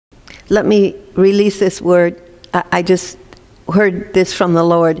let me release this word. I just heard this from the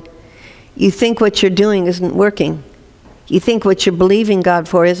Lord. You think what you're doing isn't working. You think what you're believing God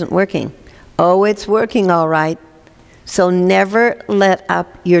for isn't working. Oh, it's working all right. So never let up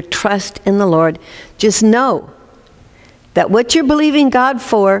your trust in the Lord. Just know that what you're believing God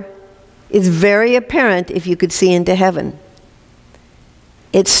for is very apparent if you could see into heaven.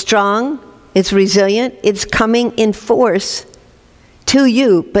 It's strong, it's resilient, it's coming in force to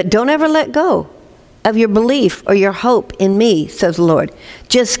you, but don't ever let go of your belief or your hope in me, says the Lord.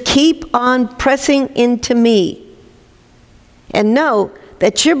 Just keep on pressing into me. And know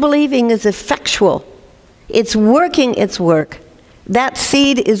that your believing is effectual. It's working its work. That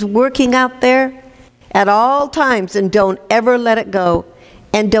seed is working out there at all times, and don't ever let it go.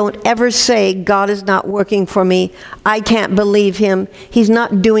 And don't ever say, God is not working for me. I can't believe him. He's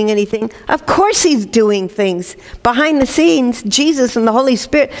not doing anything. Of course he's doing things. Behind the scenes, Jesus and the Holy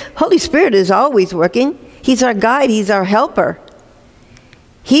Spirit is always working. He's our guide. He's our helper.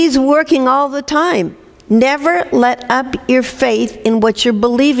 He's working all the time. Never let up your faith in what you're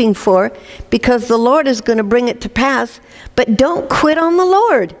believing for, because the Lord is going to bring it to pass. But don't quit on the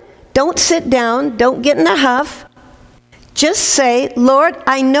Lord. Don't sit down. Don't get in a huff. Just say, Lord,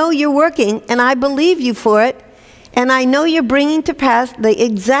 I know you're working, and I believe you for it, and I know you're bringing to pass the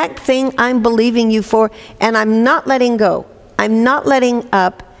exact thing I'm believing you for, and I'm not letting go. I'm not letting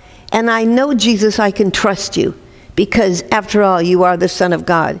up, and I know, Jesus, I can trust you, because after all, you are the Son of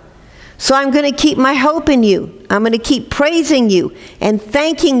God. So I'm going to keep my hope in you. I'm going to keep praising you and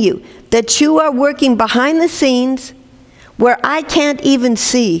thanking you that you are working behind the scenes where I can't even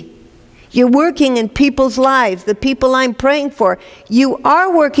see. You're working in people's lives, the people I'm praying for. You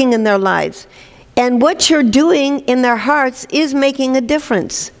are working in their lives. And what you're doing in their hearts is making a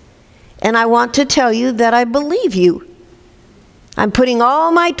difference. And I want to tell you that I believe you. I'm putting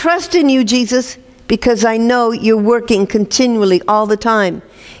all my trust in you, Jesus, because I know you're working continually all the time.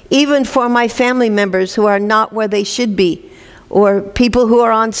 Even for my family members who are not where they should be, or people who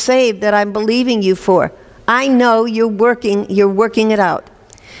are unsaved that I'm believing you for. I know you're working it out.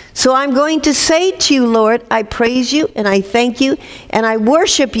 So I'm going to say to you, Lord, I praise you and I thank you and I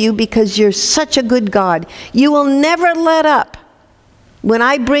worship you because you're such a good God. You will never let up. When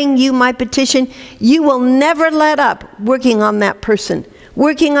I bring you my petition, you will never let up working on that person,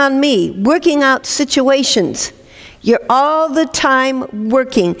 working on me, working out situations. You're all the time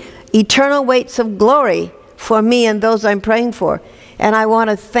working eternal weights of glory for me and those I'm praying for. And I want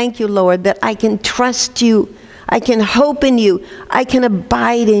to thank you, Lord, that I can trust you. I can hope in you. I can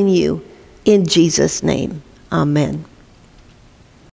abide in you. In Jesus' name, amen.